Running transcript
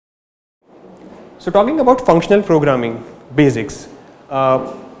So talking about functional programming basics,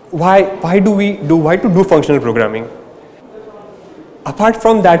 why to do functional programming? Apart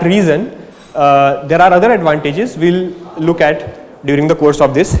from that reason, there are other advantages we'll look at during the course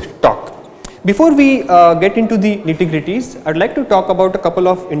of this talk. Before we get into the nitty-gritties, I'd like to talk about a couple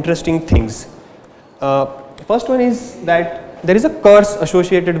of interesting things. First one is that there is a curse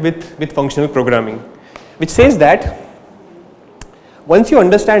associated with functional programming, which says that once you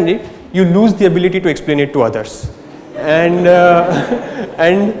understand it, you lose the ability to explain it to others, and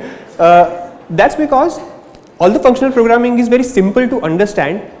that's because although functional programming is very simple to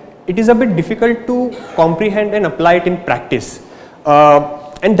understand, it is a bit difficult to comprehend and apply it in practice,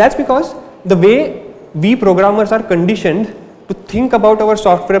 and that's because the way we programmers are conditioned to think about our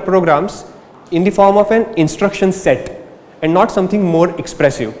software programs in the form of an instruction set and not something more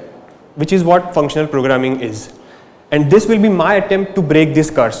expressive, which is what functional programming is. And this will be my attempt to break this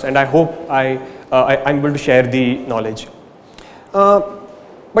curse, and I hope I'm able to share the knowledge.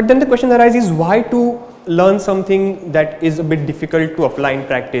 But then the question arises, why to learn something that is a bit difficult to apply in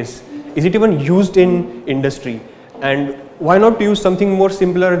practice? Is it even used in industry? And why not to use something more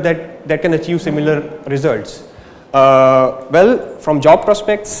simpler that can achieve similar results? Well, from job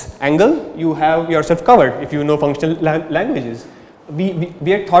prospects angle, you have yourself covered if you know functional languages. We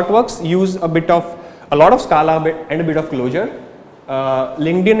at ThoughtWorks use a lot of Scala and a bit of Clojure.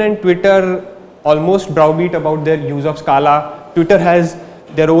 LinkedIn and Twitter almost browbeat about their use of Scala. Twitter has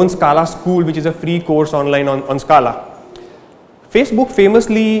their own Scala school, which is a free course online on Scala. Facebook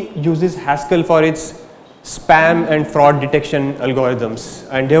famously uses Haskell for its spam and fraud detection algorithms,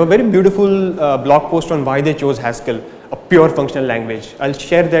 and they have a very beautiful blog post on why they chose Haskell, a pure functional language. I'll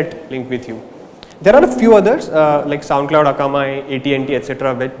share that link with you. There are a few others like SoundCloud, Akamai, AT&T,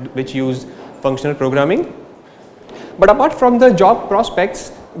 etc., which use functional programming. But apart from the job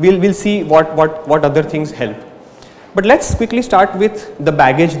prospects, we'll see what other things help. But let's quickly start with the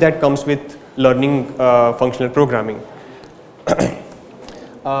baggage that comes with learning functional programming.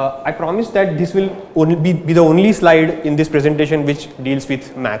 I promise that this will only be the only slide in this presentation which deals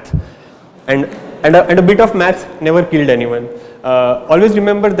with math, and a bit of math never killed anyone. Always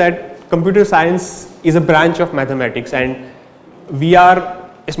remember that computer science is a branch of mathematics, and we are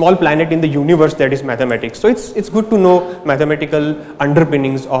a small planet in the universe that is mathematics. So it's good to know mathematical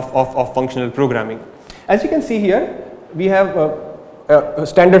underpinnings of functional programming. As you can see here, we have a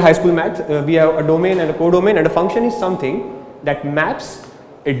standard high school math. We have a domain and a codomain, and a function is something that maps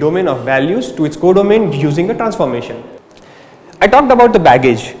a domain of values to its codomain using a transformation. I talked about the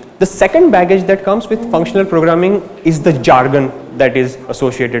baggage. The second baggage that comes with functional programming is the jargon that is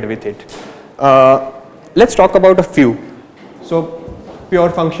associated with it. Let's talk about a few. So pure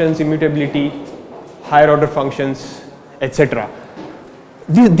functions, immutability, higher order functions, etc.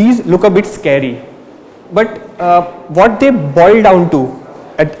 These look a bit scary, but what they boil down to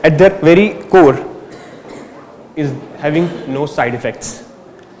at their very core is having no side effects.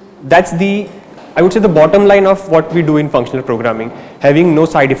 That's I would say the bottom line of what we do in functional programming, having no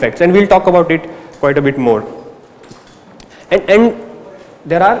side effects, and we'll talk about it quite a bit more. And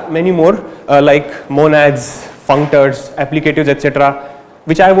there are many more like monads, functors, applicatives, etc.,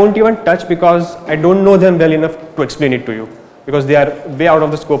 which I won't even touch because I don't know them well enough to explain it to you, because they are way out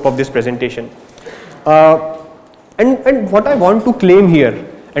of the scope of this presentation. And what I want to claim here,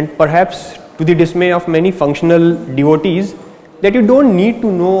 and perhaps to the dismay of many functional devotees, that you don't need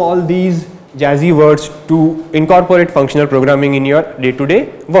to know all these jazzy words to incorporate functional programming in your day-to-day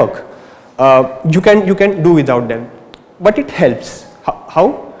work. You can do without them, but it helps.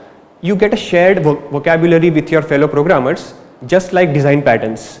 How? You get a shared vocabulary with your fellow programmers, just like design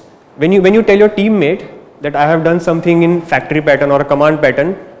patterns. When you tell your teammate that I have done something in factory pattern or a command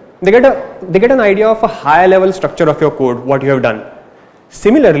pattern, they get an idea of a higher level structure of your code, what you have done.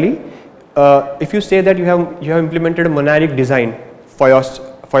 Similarly, if you say that you have implemented a monadic design for your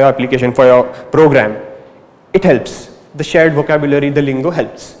application, for your program, it helps. The shared vocabulary, the lingo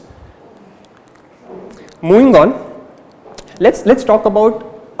helps. Moving on, let's talk about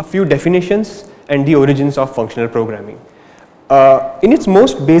a few definitions and the origins of functional programming. In its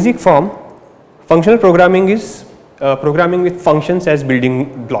most basic form, functional programming is programming with functions as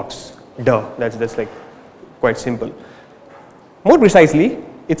building blocks. Duh, that's like quite simple. More precisely,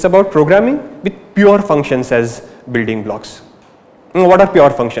 it's about programming with pure functions as building blocks. What are pure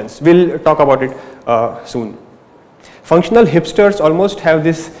functions? We'll talk about it soon. Functional hipsters almost have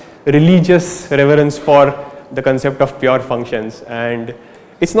this religious reverence for the concept of pure functions, and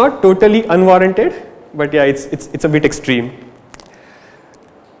it's not totally unwarranted, but yeah, it's a bit extreme.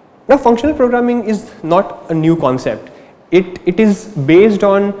 Now, functional programming is not a new concept. It is based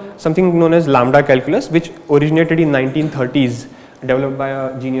on something known as lambda calculus, which originated in 1930s, developed by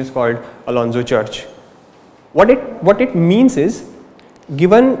a genius called Alonzo Church. What it means is,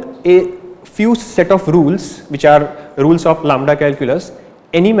 given a few set of rules, which are rules of lambda calculus,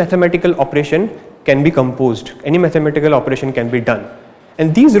 any mathematical operation can be composed, any mathematical operation can be done.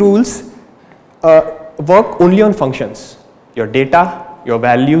 And these rules work only on functions. Your data, your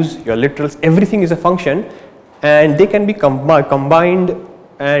values, your literals, everything is a function, and they can be combined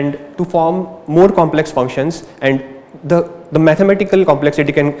and to form more complex functions, and the mathematical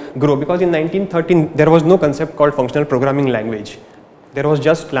complexity can grow, because in 1913 there was no concept called functional programming language. There was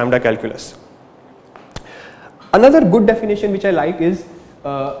just lambda calculus. Another good definition which I like is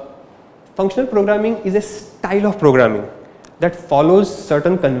functional programming is a style of programming that follows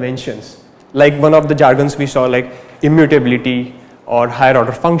certain conventions, like one of the jargons we saw, like immutability or higher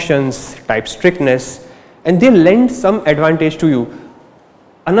order functions, type strictness, and they lend some advantage to you.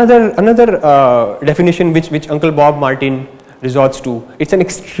 Another definition which Uncle Bob Martin resorts to, it's an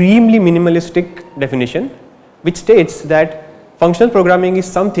extremely minimalistic definition which states that functional programming is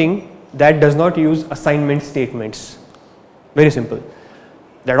something that does not use assignment statements. Very simple.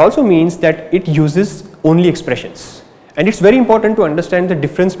 That also means that it uses only expressions, and it's very important to understand the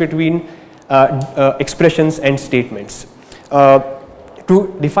difference between expressions and statements.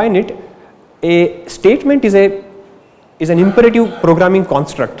 To define it, a statement is an imperative programming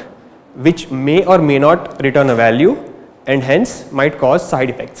construct which may or may not return a value, and hence might cause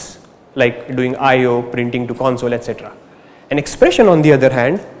side effects like doing I/O, printing to console, etc. An expression, on the other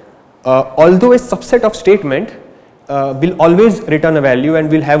hand, although a subset of statement, will always return a value and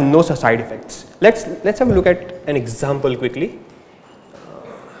will have no such side effects. Let's have a look at an example quickly.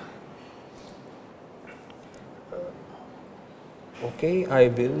 Okay, I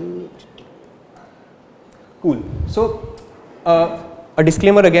will. Cool. So, a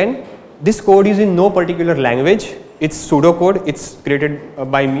disclaimer again, this code is in no particular language, it's pseudocode, it's created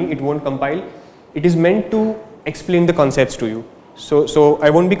by me, it won't compile. It is meant to explain the concepts to you. So I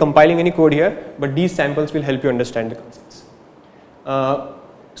won't be compiling any code here, but these samples will help you understand the concepts.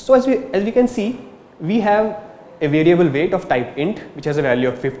 So as we can see, we have a variable weight of type int, which has a value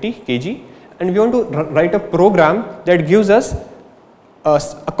of 50 kg, and we want to write a program that gives us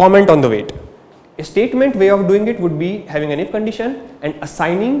a comment on the weight. A statement way of doing it would be having an if condition and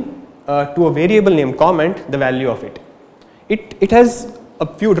assigning to a variable named comment the value of it. It has a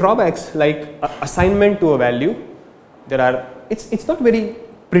few drawbacks, like assignment to a value. It's not very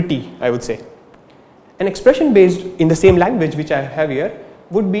pretty, I would say. An expression based in the same language which I have here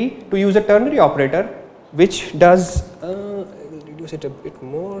would be to use a ternary operator which does, I will reduce it a bit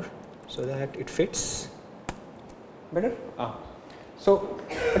more so that it fits better. So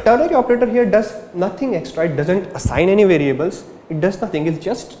a ternary operator here does nothing extra, it doesn't assign any variables, it does nothing, it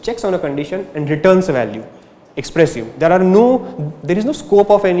just checks on a condition and returns a value, expressive. There is no scope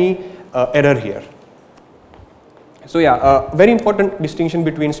of any error here. So yeah, very important distinction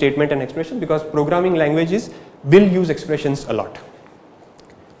between statement and expression, because programming languages will use expressions a lot.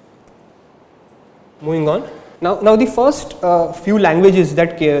 Moving on. Now the first few languages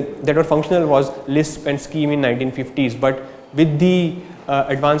that were functional was Lisp and Scheme in 1950s, but with the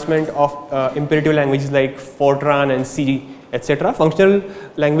advancement of imperative languages like Fortran and C, etc., functional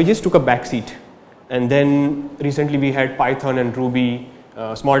languages took a backseat. And then recently we had Python and Ruby.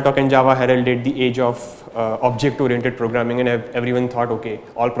 Smalltalk and Java heralded the age of object-oriented programming, and everyone thought, okay,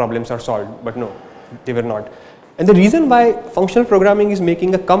 all problems are solved, but no, they were not. And the reason why functional programming is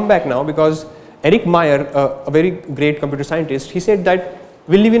making a comeback now, because Eric Meyer, a very great computer scientist, he said that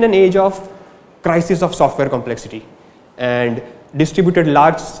we live in an age of crisis of software complexity, and distributed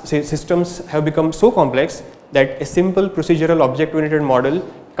large systems have become so complex that a simple procedural object-oriented model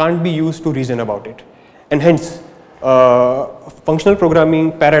can't be used to reason about it, and hence functional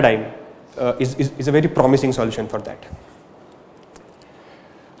programming paradigm is a very promising solution for that.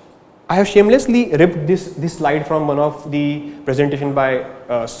 I have shamelessly ripped this slide from one of the presentation by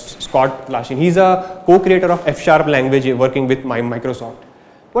Scott Lashin. He is a co-creator of F# language working with Microsoft.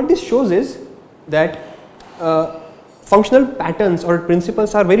 What this shows is that functional patterns or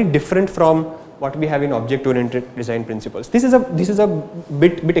principles are very different from what we have in object-oriented design principles. This is a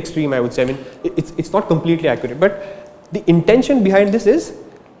bit extreme, I would say. I mean, it's not completely accurate, but the intention behind this is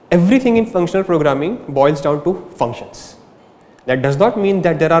everything in functional programming boils down to functions. That does not mean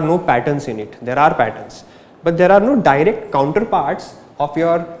that there are no patterns in it. There are patterns, but there are no direct counterparts of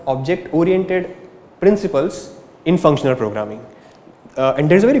your object-oriented principles in functional programming. And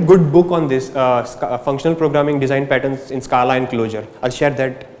there is a very good book on this, functional programming design patterns in Scala and Clojure. I'll share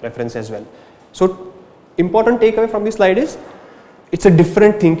that reference as well. So important takeaway from this slide is it's a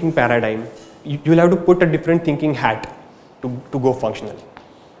different thinking paradigm. You will have to put a different thinking hat to go functional.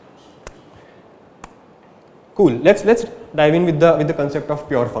 Cool. Let's dive in with the concept of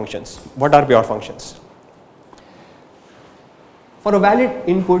pure functions. What are pure functions? For a valid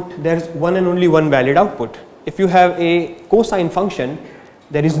input, there is one and only one valid output. If you have a cosine function,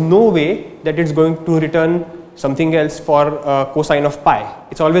 there is no way that it's going to return something else for cosine of pi.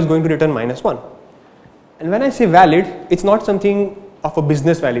 It's always going to return -1. And when I say valid, it's not something of a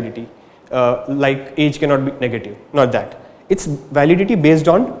business validity, like age cannot be negative, not that. It's validity based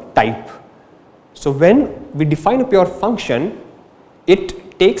on type. So when we define a pure function, it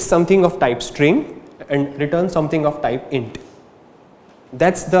takes something of type string and returns something of type int.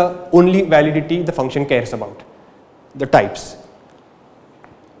 That's the only validity the function cares about, the types.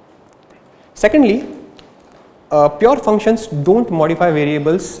 Secondly, pure functions don't modify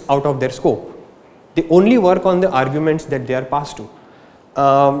variables out of their scope. They only work on the arguments that they are passed to.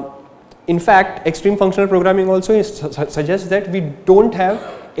 In fact, extreme functional programming also suggests that we don't have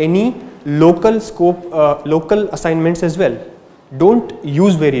any local scope, local assignments as well. Don't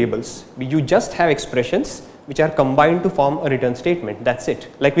use variables. You just have expressions which are combined to form a return statement. That's it,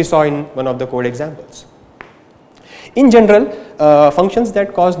 like we saw in one of the code examples. In general, functions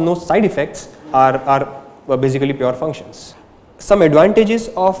that cause no side effects are basically pure functions. Some advantages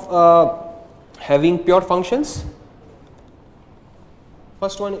of having pure functions.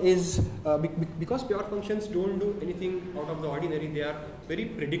 First one is because pure functions don't do anything out of the ordinary, they are very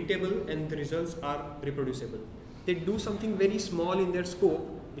predictable and the results are reproducible. They do something very small in their scope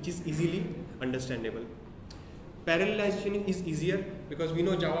which is easily understandable. Parallelization is easier because we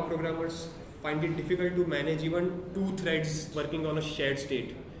know Java programmers find it difficult to manage even 2 threads working on a shared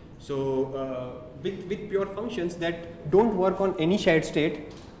state. So with pure functions that don't work on any shared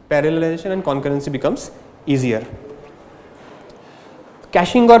state, parallelization and concurrency becomes easier.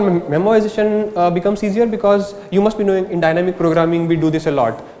 Caching or memoization becomes easier because you must be knowing in dynamic programming we do this a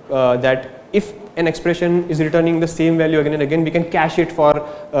lot, that if an expression is returning the same value again and again, we can cache it for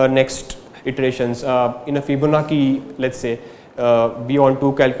next iterations. In a Fibonacci, let's say, we want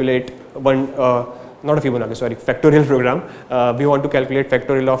to calculate not a Fibonacci, sorry, factorial program, we want to calculate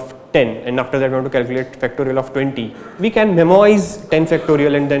factorial of 10 and after that we want to calculate factorial of 20. We can memorize 10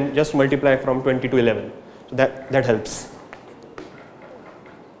 factorial and then just multiply from 20 to 11. So that helps.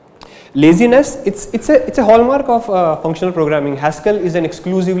 Laziness, it's a hallmark of functional programming. Haskell is an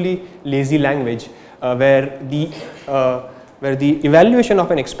exclusively lazy language where the evaluation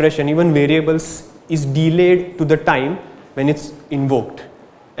of an expression, even variables, is delayed to the time when it's invoked,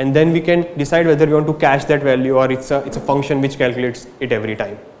 and then we can decide whether we want to cache that value or it's a function which calculates it every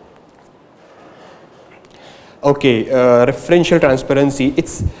time. Okay, referential transparency.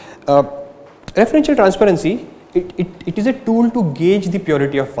 It's referential transparency. It is a tool to gauge the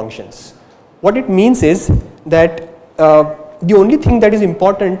purity of functions. What it means is that the only thing that is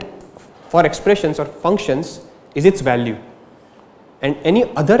important for expressions or functions is its value, and any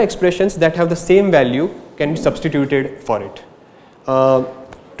other expressions that have the same value can be substituted for it.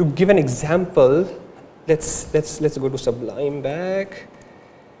 To give an example, let's go to Sublime back.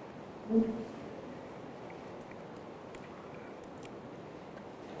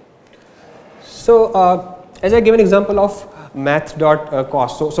 So as I give an example of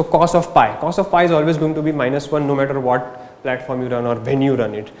math.cost, so cos of pi is always going to be -1 no matter what platform you run or when you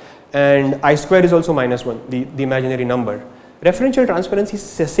run it, and I square is also -1, the imaginary number. Referential transparency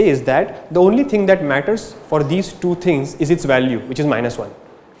says that the only thing that matters for these two things is its value, which is -1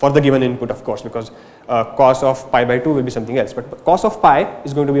 for the given input, of course, because cos of pi by 2 will be something else, but cos of pi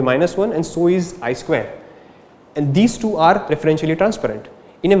is going to be -1 and so is I square, and these two are referentially transparent.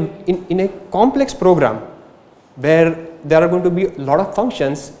 In a complex program where there are going to be a lot of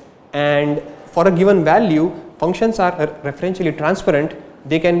functions and for a given value functions are referentially transparent,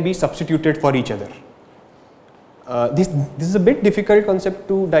 they can be substituted for each other. This is a bit difficult concept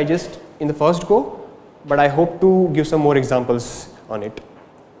to digest in the first go, but I hope to give some more examples on it.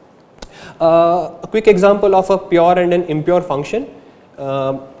 A quick example of a pure and an impure function.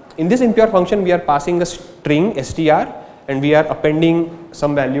 In this impure function we are passing a string str and we are appending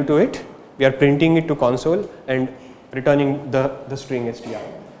some value to it. We are printing it to console and returning the string str.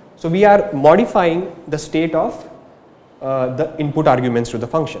 So we are modifying the state of the input arguments to the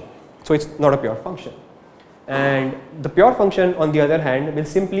function. So it's not a pure function. And the pure function on the other hand will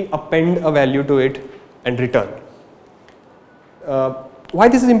simply append a value to it and return. Why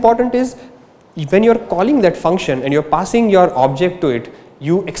this is important is when you are calling that function and you are passing your object to it,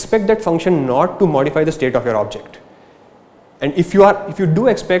 you expect that function not to modify the state of your object. And if you do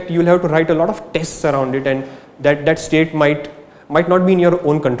expect, you will have to write a lot of tests around it, and that state might not be in your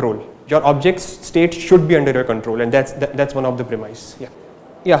own control. Your object's state should be under your control, and that's one of the premise.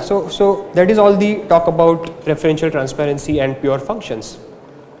 Yeah. So that is all the talk about preferential transparency and pure functions.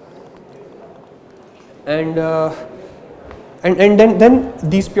 And then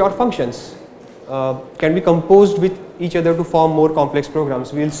these pure functions can be composed with each other to form more complex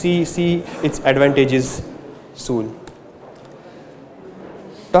programs. We will see its advantages soon.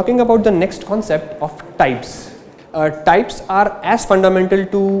 Talking about the next concept of types. Types are as fundamental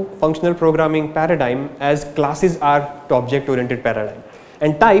to functional programming paradigm as classes are to object-oriented paradigm.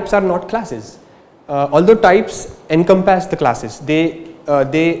 And types are not classes. Although types encompass the classes, they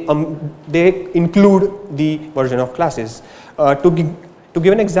include the version of classes. To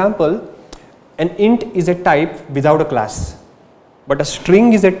give an example, an int is a type without a class, but a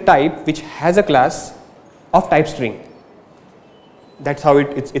string is a type which has a class of type string. That's how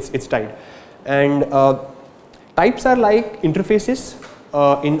it's tied. And types are like interfaces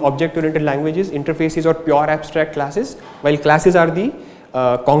in object-oriented languages. Interfaces are pure abstract classes, while classes are the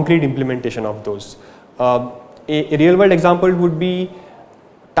concrete implementation of those. A real-world example would be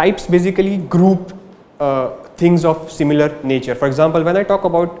types basically group things of similar nature. For example, when I talk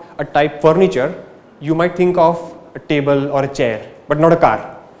about a type furniture, you might think of a table or a chair, but not a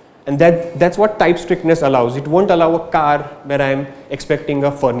car. And that's what type strictness allows. It won't allow a car where I am expecting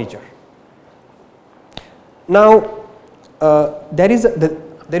a furniture. Now, there is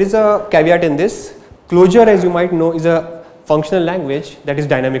a caveat in this. Clojure, as you might know, is a functional language that is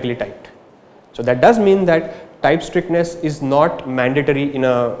dynamically typed. So that does mean that type strictness is not mandatory in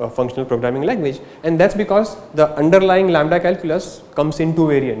a functional programming language, and that's because the underlying lambda calculus comes in two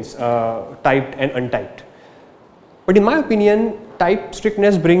variants, typed and untyped. But in my opinion, type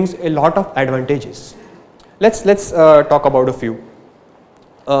strictness brings a lot of advantages. Let's talk about a few.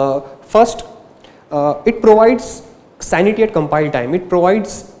 First, it provides sanity at compile time. It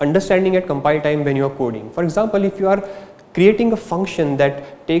provides understanding at compile time when you are coding. For example, if you are creating a function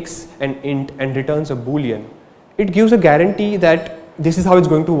that takes an int and returns a boolean, it gives a guarantee that this is how it's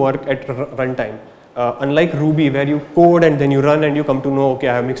going to work at runtime. Unlike Ruby, where you code and then you run and you come to know, okay,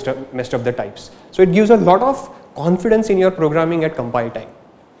 I have messed up the types. So it gives a lot of confidence in your programming at compile time.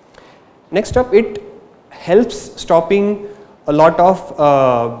 Next up, it helps stopping a lot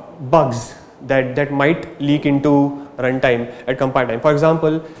of bugs that might leak into runtime at compile time. For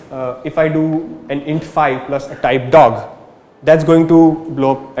example, if I do an int5 plus a type dog, that's going to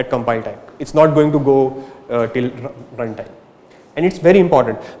blow up at compile time. It's not going to go till runtime. And it's very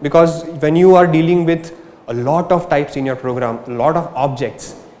important because when you are dealing with a lot of types in your program, a lot of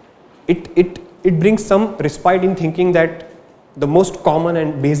objects, it brings some respite in thinking that the most common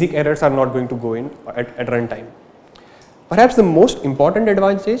and basic errors are not going to go in at runtime. Perhaps the most important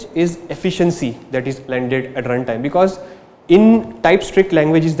advantage is efficiency that is landed at runtime, because in type strict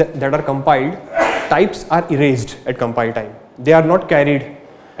languages that are compiled, types are erased at compile time. They are not carried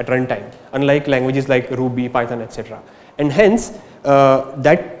at runtime, unlike languages like Ruby, Python, etc. And hence,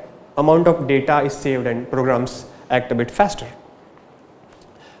 that amount of data is saved and programs act a bit faster.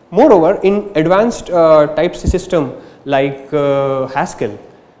 Moreover, in advanced type system like Haskell,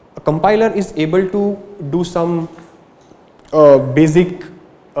 a compiler is able to do some basic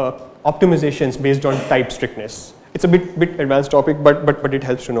optimizations based on type strictness. It's a bit advanced topic, but it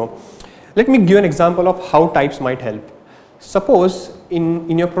helps to know. Let me give an example of how types might help. Suppose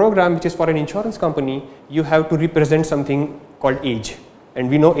in your program, which is for an insurance company, you have to represent something called age, and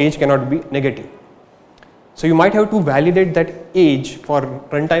we know age cannot be negative. So you might have to validate that age for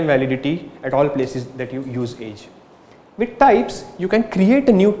runtime validity at all places that you use age. With types, you can create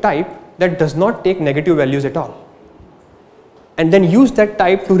a new type that does not take negative values at all, and then use that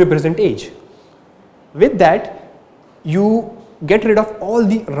type to represent age. With that, you get rid of all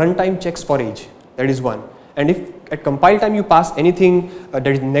the runtime checks for age. That is one. And if at compile time you pass anything that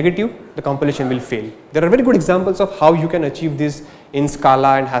is negative, the compilation will fail. There are very good examples of how you can achieve this in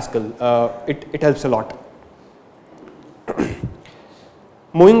Scala and Haskell. It helps a lot.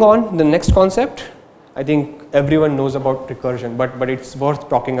 Moving on, the next concept, I think everyone knows about recursion, but it's worth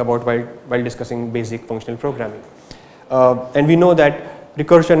talking about while discussing basic functional programming. And we know that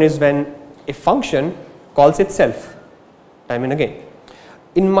recursion is when a function calls itself time and again.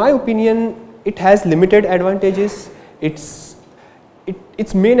 In my opinion, it has limited advantages. Its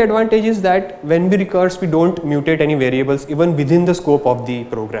main advantage is that when we recurse, we don't mutate any variables even within the scope of the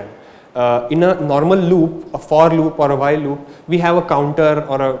program. In a normal loop, a for loop or a while loop, we have a counter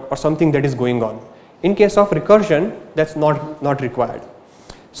or something that is going on. In case of recursion, that's not required.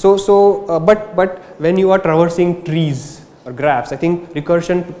 But when you are traversing trees or graphs, I think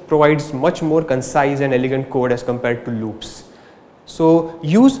recursion provides much more concise and elegant code as compared to loops. So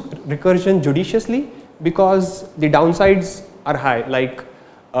use recursion judiciously, because the downsides are high, like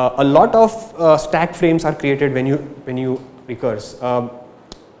a lot of stack frames are created when you recurse.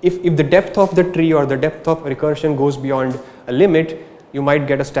 If the depth of the tree or the depth of recursion goes beyond a limit, you might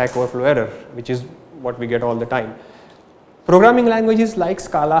get a stack overflow error, which is what we get all the time. Programming languages like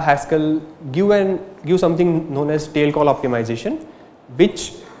Scala, Haskell give something known as tail call optimization,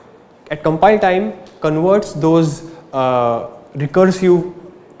 which at compile time converts those recursive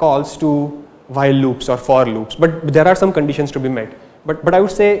calls to while loops or for loops, but there are some conditions to be met. But I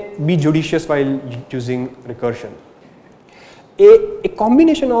would say be judicious while using recursion. A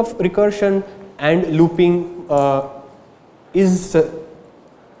combination of recursion and looping is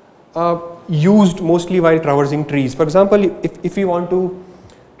used mostly while traversing trees. For example, if we want to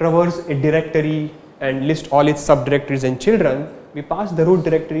traverse a directory and list all its subdirectories and children, we pass the root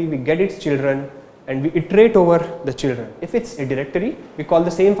directory, we get its children, and we iterate over the children. If it's a directory, we call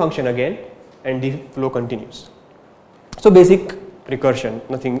the same function again, and the flow continues. So basic recursion,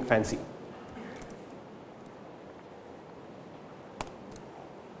 nothing fancy.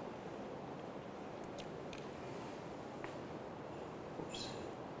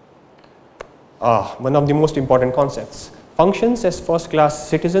 One of the most important concepts, functions as first class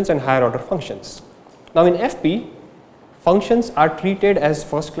citizens and higher order functions. Now in FP, functions are treated as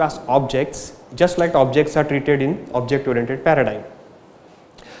first class objects, just like objects are treated in object oriented paradigm.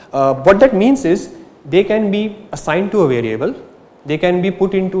 What that means is they can be assigned to a variable, they can be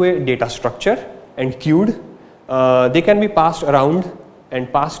put into a data structure and queued, they can be passed around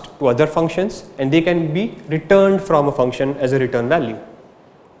and passed to other functions, and they can be returned from a function as a return value.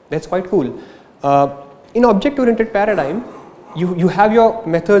 That's quite cool. In object oriented paradigm, you have your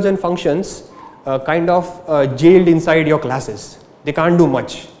methods and functions kind of jailed inside your classes. They can't do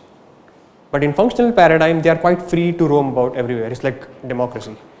much. But in functional paradigm, they are quite free to roam about everywhere. It's like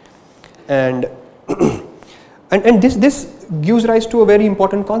democracy. And this gives rise to a very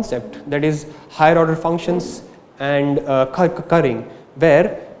important concept, that is higher order functions and currying,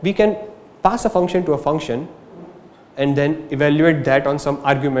 where we can pass a function to a function and then evaluate that on some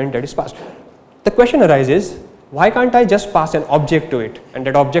argument that is passed. The question arises, why can't I just pass an object to it, and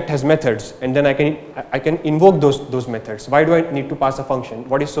that object has methods, and then I can invoke those methods? Why do I need to pass a function?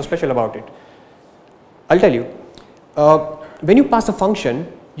 What is so special about it? I'll tell you. When you pass a function,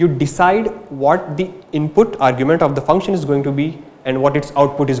 you decide what the input argument of the function is going to be and what its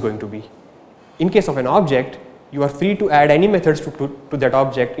output is going to be. In case of an object, you are free to add any methods to that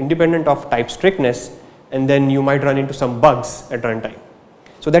object independent of type strictness, and then you might run into some bugs at runtime.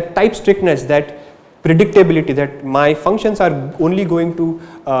 So that type strictness, that predictability, that my functions are only going to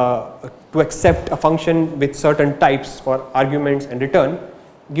accept a function with certain types for arguments and return,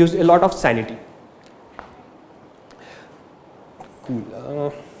 gives a lot of sanity.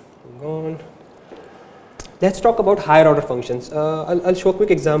 Cool. Moving on. Let's talk about higher order functions. I'll show a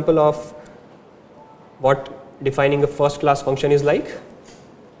quick example of what defining a first class function is like.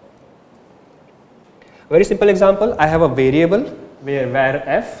 A very simple example, I have a variable where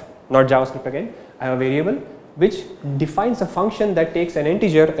f, not JavaScript again, I have a variable which defines a function that takes an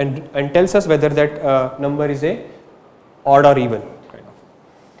integer and tells us whether that number is a odd or even kind of.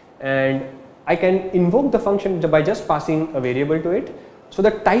 And I can invoke the function by just passing a variable to it. So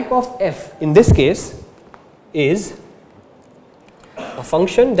the type of f in this case is a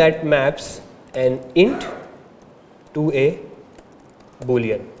function that maps an int to a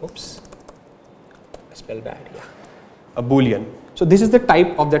boolean. Oops, I spelled bad. Yeah, a boolean. So this is the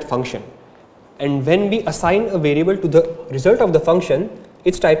type of that function, and when we assign a variable to the result of the function,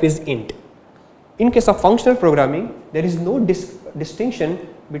 its type is int. In case of functional programming, there is no distinction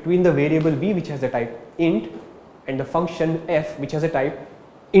between the variable v, which has the type int, and the function f, which has a type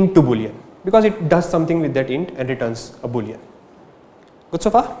int to boolean, because it does something with that int and returns a boolean. Good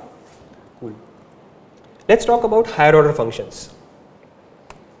so far? Cool. Let's talk about higher order functions.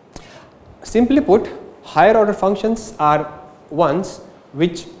 Simply put, higher order functions are ones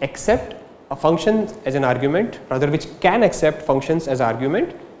which accept a function as an argument, rather which can accept functions as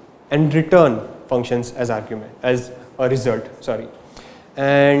argument and return functions as argument, as a result, sorry.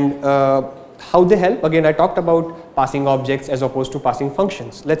 And how they help, again I talked about passing objects as opposed to passing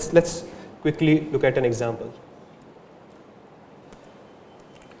functions. Let's quickly look at an example.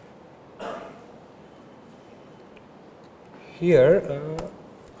 Here,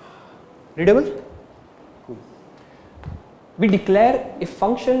 readable? We declare a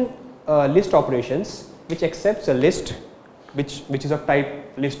function list operations which accepts a list which is of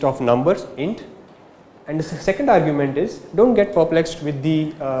type list of numbers int, And the second argument is, don't get perplexed with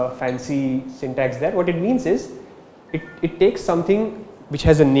the fancy syntax there. What it means is, it takes something which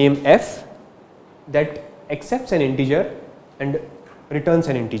has a name f that accepts an integer and returns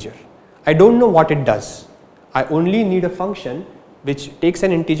an integer. I don't know what it does. I only need a function which takes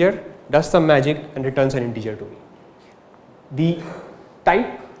an integer, does some magic and returns an integer to me.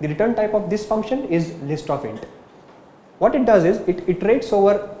 The return type of this function is list of int. What it does is, it iterates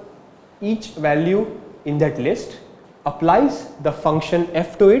over each value in that list, applies the function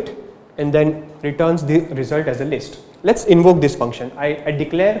f to it and then returns the result as a list. Let's invoke this function. I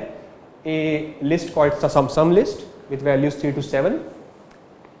declare a list called sum list with values 3 to 7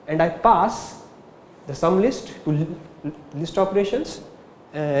 and I pass the sum list to list operations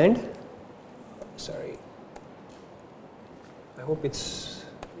and sorry, I hope it's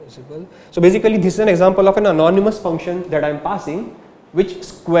visible. So basically this is an example of an anonymous function that I am passing which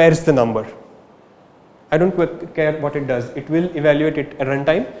squares the number. I don't care what it does, it will evaluate it at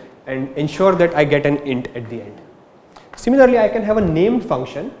runtime and ensure that I get an int at the end. Similarly, I can have a named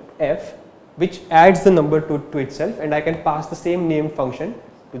function f which adds the number to itself and I can pass the same named function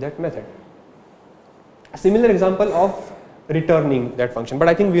to that method. A similar example of returning that function, but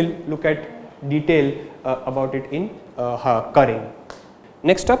I think we will look at detail about it in currying.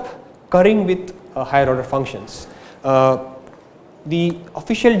 Next up, currying with higher order functions. The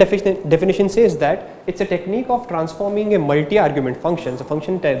official definition says that it's a technique of transforming a multi-argument function, a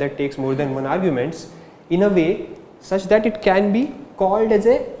function that takes more than one arguments, in a way such that it can be called as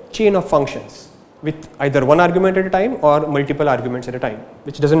a chain of functions with either one argument at a time or multiple arguments at a time,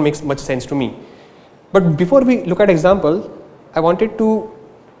 which doesn't make much sense to me. But before we look at example, I wanted to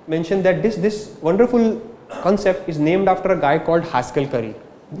mention that this wonderful concept is named after a guy called Haskell Curry.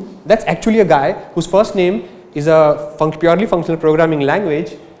 That's actually a guy whose first name is a purely functional programming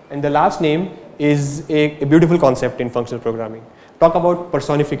language and the last name is a beautiful concept in functional programming. Talk about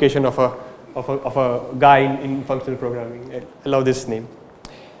personification of a guy in functional programming. I love this name.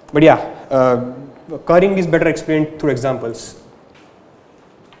 But yeah, currying is better explained through examples.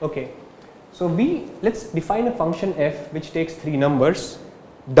 Okay, so let's define a function f which takes 3 numbers,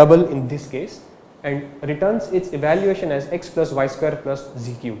 double in this case, and returns its evaluation as x plus y square plus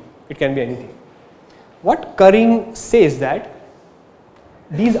z cube. It can be anything. What currying says that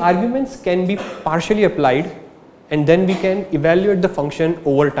these arguments can be partially applied and then we can evaluate the function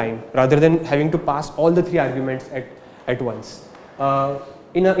over time rather than having to pass all the 3 arguments at once.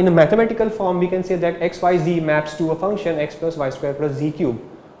 In a mathematical form, we can say that x, y, z maps to a function x plus y square plus z cube,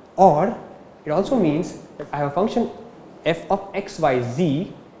 or it also means that I have a function f of x, y,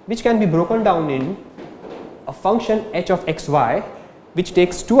 z which can be broken down in a function h of x, y which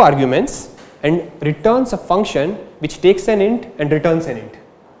takes 2 arguments and returns a function which takes an int and returns an int.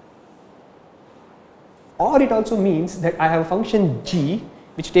 Or it also means that I have a function g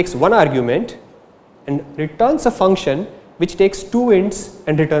which takes 1 argument and returns a function which takes 2 ints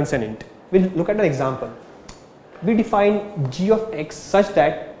and returns an int. We will look at an example. We define g of x such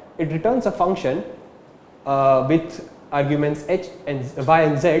that it returns a function with arguments h and y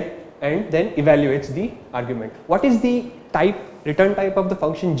and z and then evaluates the argument. What is the return type of the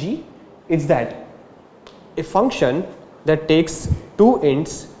function g? It's that a function that takes 2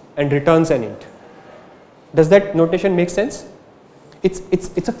 ints and returns an int. Does that notation make sense?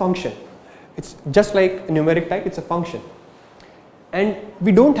 It's a function. It's just like a numeric type, it's a function. And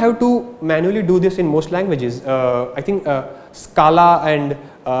we don't have to manually do this in most languages. I think Scala and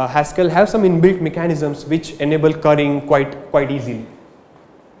Haskell have some inbuilt mechanisms which enable currying quite easily.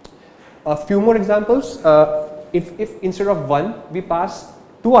 A few more examples. If instead of 1 we pass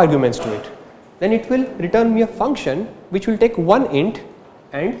 2 arguments to it, then it will return me a function which will take 1 int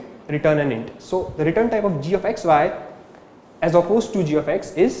and return an int. So the return type of g of x, y as opposed to g of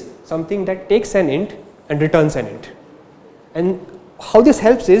x is something that takes an int and returns an int. And how this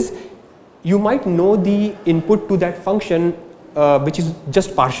helps is, you might know the input to that function which is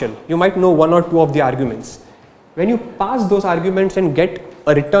just partial. You might know 1 or 2 of the arguments. When you pass those arguments and get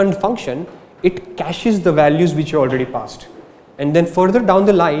a returned function, it caches the values which you already passed. And then further down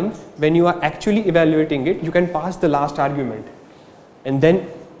the line, when you are actually evaluating it, you can pass the last argument. And then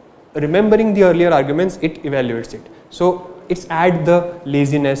remembering the earlier arguments, it evaluates it. So it's add the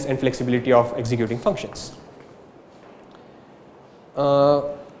laziness and flexibility of executing functions.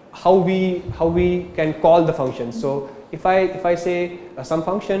 How we can call the function. So if I say some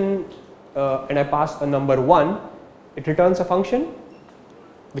function and I pass a number 1, it returns a function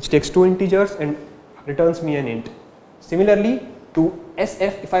which takes 2 integers and returns me an int. Similarly to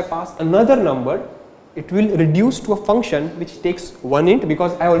sf, if I pass another number, it will reduce to a function which takes 1 int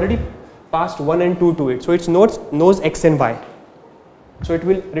because I already passed 1 and 2 to it. So it knows x and y. So it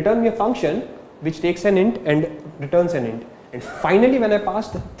will return me a function which takes an int and returns an int. And finally, when I pass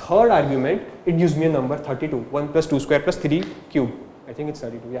the third argument, it gives me a number 32. 1 plus 2 square plus 3 cube. I think it's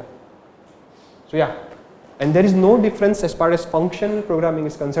 32, yeah. So yeah, and there is no difference as far as functional programming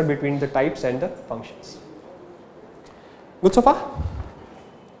is concerned between the types and the functions. Good so far?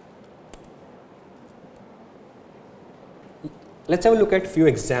 Let's have a look at few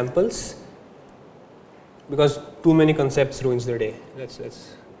examples, because too many concepts ruins the day. Let's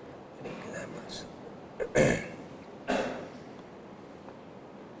examples.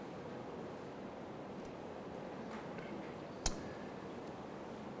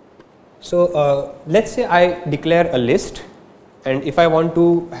 So let's say I declare a list, and if I want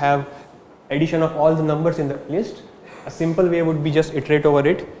to have addition of all the numbers in the list, a simple way would be just iterate over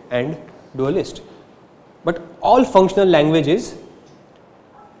it and do a list. But all functional languages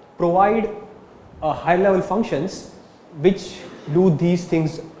provide high level functions which do these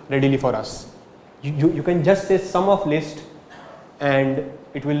things readily for us. You can just say sum of list and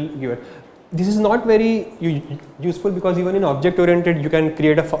it will give it. This is not very useful, because even in object oriented you can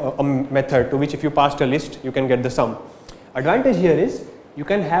create a method to which if you passed a list you can get the sum. Advantage here is you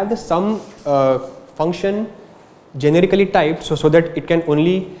can have the sum function generically typed so that it can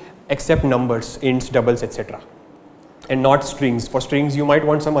only accept numbers, ints, doubles, etc. and not strings. For strings you might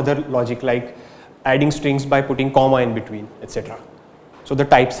want some other logic like adding strings by putting comma in between, etc. So the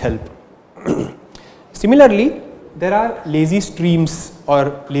types help. Similarly, there are lazy streams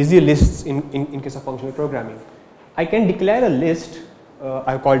or lazy lists in case of functional programming. I can declare a list,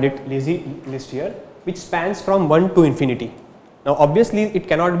 I have called it lazy list here, which spans from 1 to infinity. Now obviously it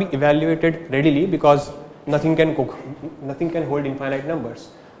cannot be evaluated readily because nothing can hold infinite numbers.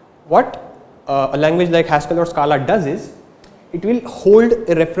 What a language like Haskell or Scala does is, it will hold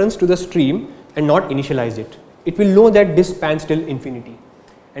a reference to the stream and not initialize it. It will know that this spans till infinity,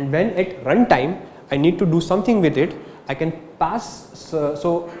 and when at runtime I need to do something with it, I can pass.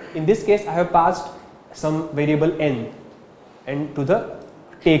 So in this case I have passed some variable n and to the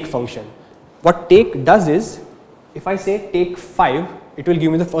take function. What take does is, if I say take 5, it will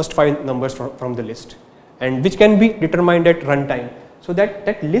give me the first 5 numbers from the list, and which can be determined at runtime. So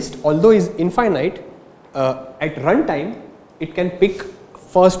that list, although is infinite, at runtime it can pick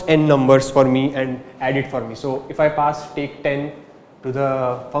first n numbers for me and add it for me. So if I pass take 10 to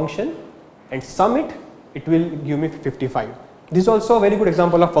the function and sum it, it will give me 55. This is also a very good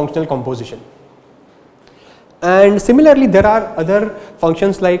example of functional composition. And similarly, there are other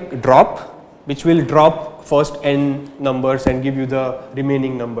functions like drop, which will drop first n numbers and give you the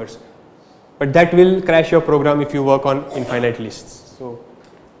remaining numbers. But that will crash your program if you work on infinite lists. So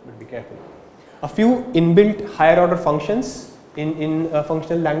be careful. A few inbuilt higher order functions in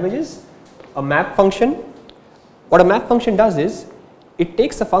functional languages. A map function. What a map function does is, it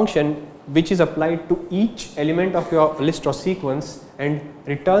takes a function which is applied to each element of your list or sequence and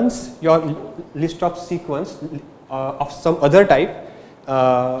returns your list of sequence of some other type.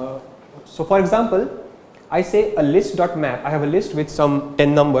 So for example, I say a list.map. I have a list with some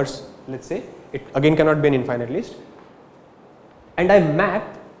 10 numbers, let's say. It again cannot be an infinite list, and I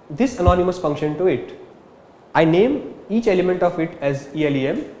map this anonymous function to it. I name each element of it as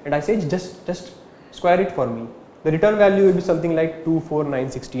ELEM, and I say just square it for me. The return value will be something like 2, 4, 9,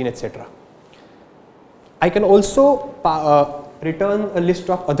 16, etc. I can also return a list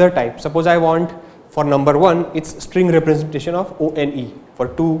of other types. Suppose I want for number 1, it's string representation of ONE, for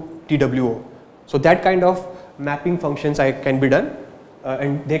 2 TWO. So that kind of mapping functions can be done,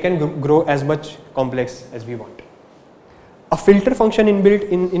 and they can grow as much complex as we want. A filter function inbuilt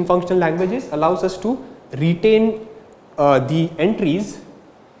in functional languages allows us to retain the entries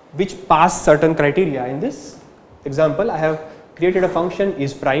which pass certain criteria. In this example, I have created a function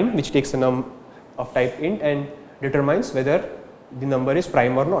is prime, which takes a num of type int and determines whether the number is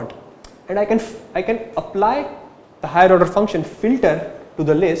prime or not. And I can apply the higher order function filter to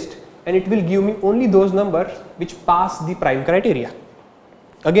the list, and it will give me only those numbers which pass the prime criteria.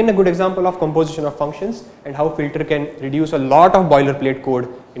 Again, a good example of composition of functions and how filter can reduce a lot of boilerplate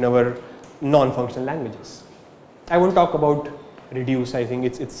code in our non-functional languages. I won't talk about reduce. I think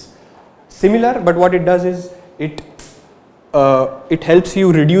it's similar, but what it does is it helps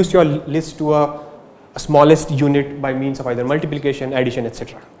you reduce your list to a smallest unit by means of either multiplication, addition,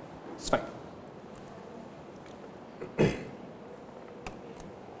 etc. It's fine.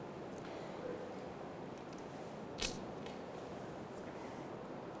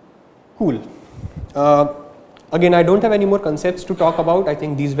 Cool. Again, I don't have any more concepts to talk about. I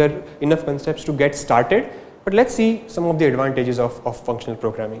think these were enough concepts to get started, but let's see some of the advantages of functional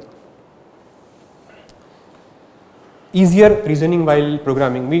programming. easier reasoning while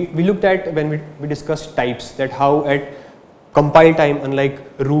programming. We looked at when we discussed types, that how at compile time, unlike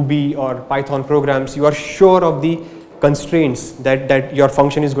Ruby or Python programs, you are sure of the constraints that your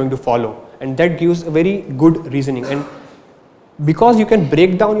function is going to follow, and that gives a very good reasoning. And because you can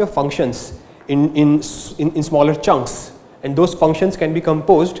break down your functions in smaller chunks, and those functions can be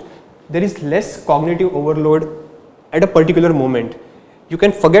composed, there is less cognitive overload at a particular moment. You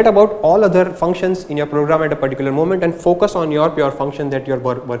can forget about all other functions in your program at a particular moment and focus on your pure function that you are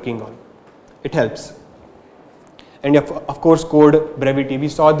working on. It helps. And of course, code brevity. We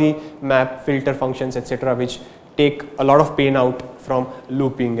saw the map, filter functions, etc., which take a lot of pain out from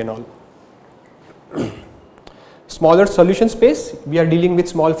looping and all. Smaller solution space. We are dealing with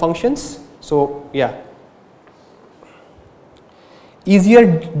small functions. So yeah. Easier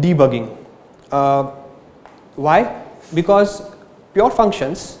debugging. Why? Because pure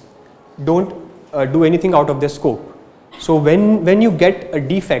functions don't do anything out of their scope. So when you get a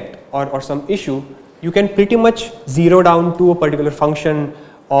defect or some issue, you can pretty much zero down to a particular function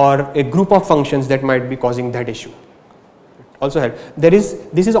or a group of functions that might be causing that issue. Also help. There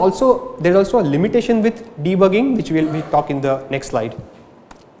is also a limitation with debugging, which we'll talk in the next slide.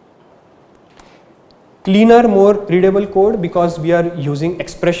 Cleaner, more readable code, because we are using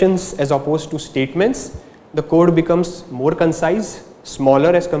expressions as opposed to statements. The code becomes more concise,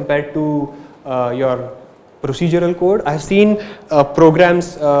 smaller as compared to your procedural code. I have seen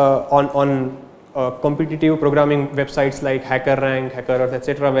programs on competitive programming websites like HackerRank, HackerEarth,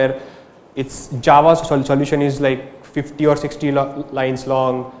 etc., where its Java solution is like 50 or 60 lines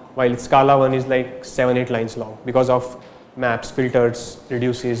long, while its Scala one is like 7-8 lines long because of maps, filters,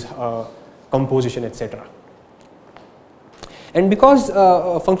 reduces, composition, etc. And because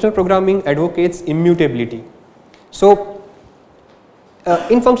functional programming advocates immutability. So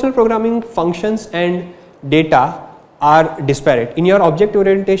in functional programming, functions and data are disparate. In your object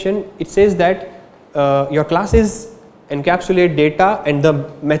orientation, it says that your classes encapsulate data and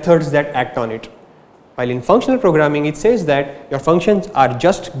the methods that act on it. While in functional programming, it says that your functions are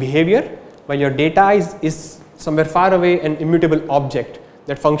just behavior, while your data is somewhere far away, an immutable object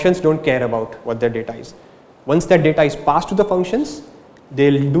that functions don't care about what their data is. Once that data is passed to the functions,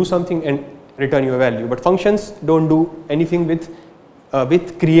 they'll do something and return you a value. But functions don't do anything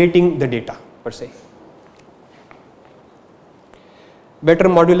with creating the data per se. Better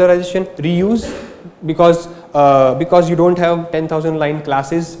modularization, reuse, because you don't have 10,000 line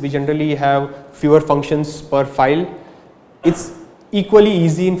classes, we generally have fewer functions per file. It's equally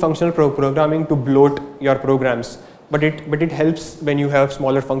easy in functional programming to bloat your programs, but it helps when you have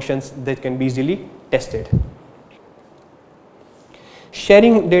smaller functions that can be easily tested.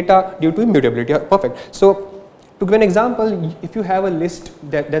 Sharing data due to immutability, perfect. So to give an example, if you have a list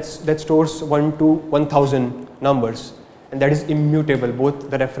that stores 1 to 1000 numbers, and that is immutable, both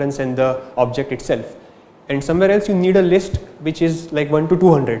the reference and the object itself, and somewhere else you need a list which is like 1 to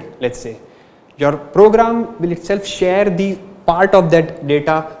 200, let's say, your program will itself share the part of that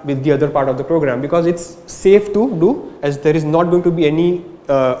data with the other part of the program, because it's safe to do, as there is not going to be any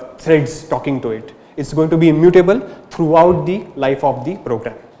threads talking to it. It's going to be immutable throughout the life of the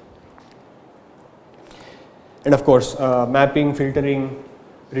program. And of course, mapping, filtering,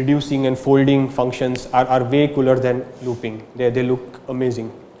 reducing and folding functions are way cooler than looping. They look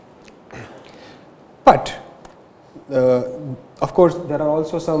amazing. But of course, there are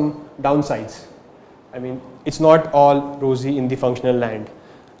also some downsides. I mean, it's not all rosy in the functional land.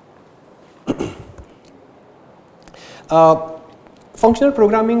 Functional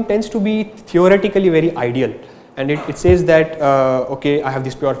programming tends to be theoretically very ideal, and it says that okay, I have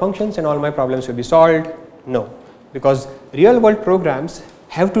these pure functions and all my problems will be solved. No, because real world programs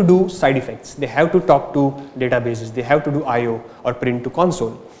have to do side effects. They have to talk to databases, they have to do I/O or print to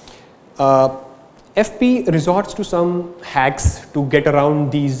console. FP resorts to some hacks to get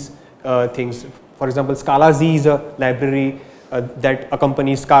around these things. For example, Scala Z is a library that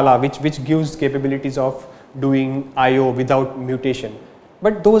accompanies Scala, which gives capabilities of doing I/O without mutation.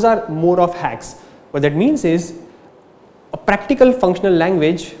 But those are more of hacks. What that means is a practical functional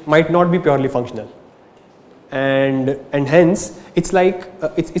language might not be purely functional, and hence it's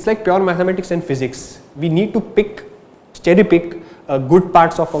like pure mathematics and physics. We need to cherry pick good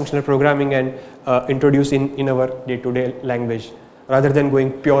parts of functional programming and introduce in our day-to-day language, rather than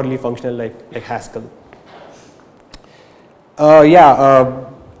going purely functional like Haskell.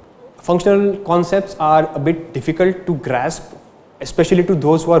 Functional concepts are a bit difficult to grasp, especially to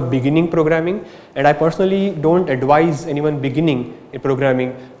those who are beginning programming, and I personally don't advise anyone beginning in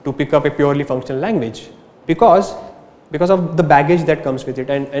programming to pick up a purely functional language, because of the baggage that comes with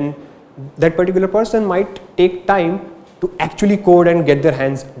it, and that particular person might take time to actually code and get their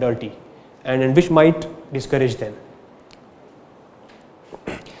hands dirty, and which might discourage them.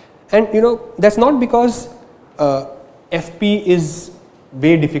 And that's not because FP is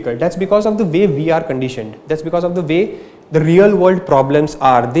way difficult. That's because of the way we are conditioned. That's because of the way the real world problems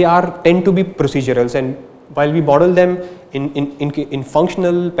are. They tend to be procedurals, and while we model them in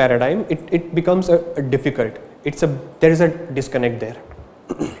functional paradigm, it becomes a difficult. There is a disconnect there.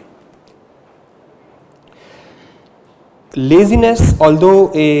 Laziness,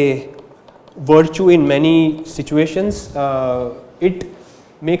 although a virtue in many situations, it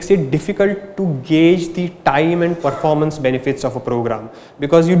makes it difficult to gauge the time and performance benefits of a program,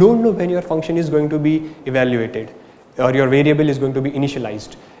 because you don't know when your function is going to be evaluated or your variable is going to be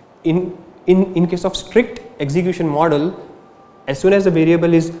initialized. In case of strict execution model, as soon as the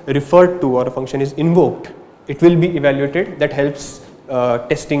variable is referred to or a function is invoked, it will be evaluated. That helps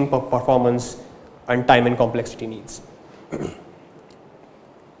testing performance and time and complexity needs.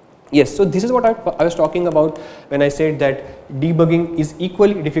 Yes, so this is what I was talking about when I said that debugging is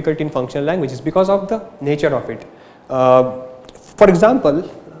equally difficult in functional languages because of the nature of it. For example,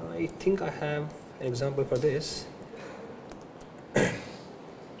 I think I have an example for this.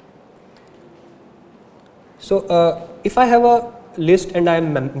 So if I have a list and I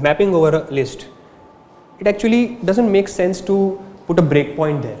am mapping over a list, it actually doesn't make sense to put a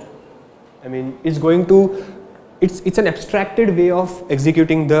breakpoint there. I mean, it's an abstracted way of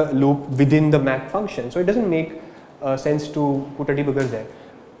executing the loop within the map function. So it doesn't make sense to put a debugger there.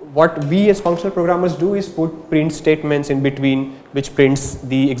 What we as functional programmers do is put print statements in between, which prints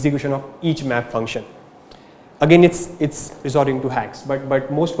the execution of each map function. Again, it's resorting to hacks,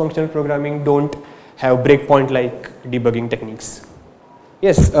 but most functional programming don't have breakpoint like debugging techniques.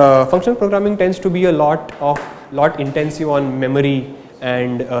 Yes, functional programming tends to be a lot intensive on memory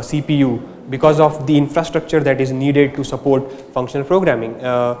and CPU because of the infrastructure that is needed to support functional programming,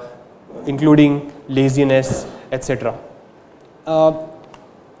 including laziness, etc.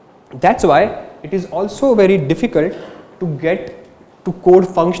 That's why it is also very difficult to get to code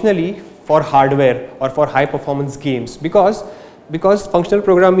functionally for hardware or for high performance games, because functional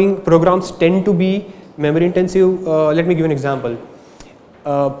programming programs tend to be memory intensive. Let me give an example.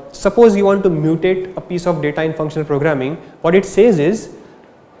 Suppose you want to mutate a piece of data in functional programming. What it says is,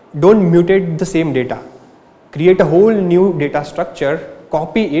 don't mutate the same data. Create a whole new data structure,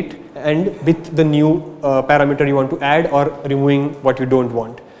 copy it, and with the new parameter you want to add or removing what you don't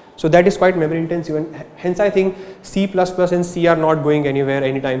want. So that is quite memory intensive, and hence I think C++ and C are not going anywhere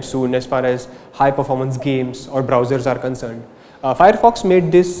anytime soon as far as high performance games or browsers are concerned. Firefox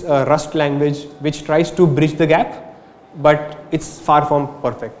made this Rust language which tries to bridge the gap, but it's far from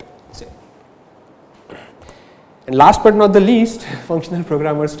perfect. And last but not the least, functional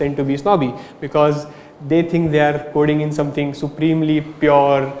programmers tend to be snobby because they think they are coding in something supremely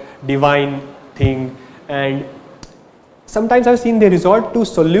pure, divine thing, and sometimes I've seen they resort to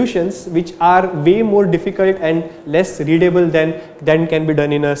solutions which are way more difficult and less readable than can be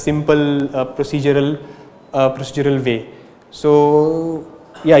done in a simple procedural way. So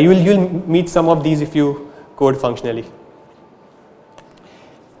yeah, you'll meet some of these if you code functionally.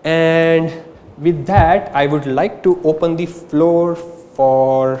 And with that, I would like to open the floor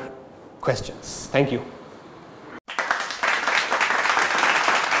for questions. Thank you.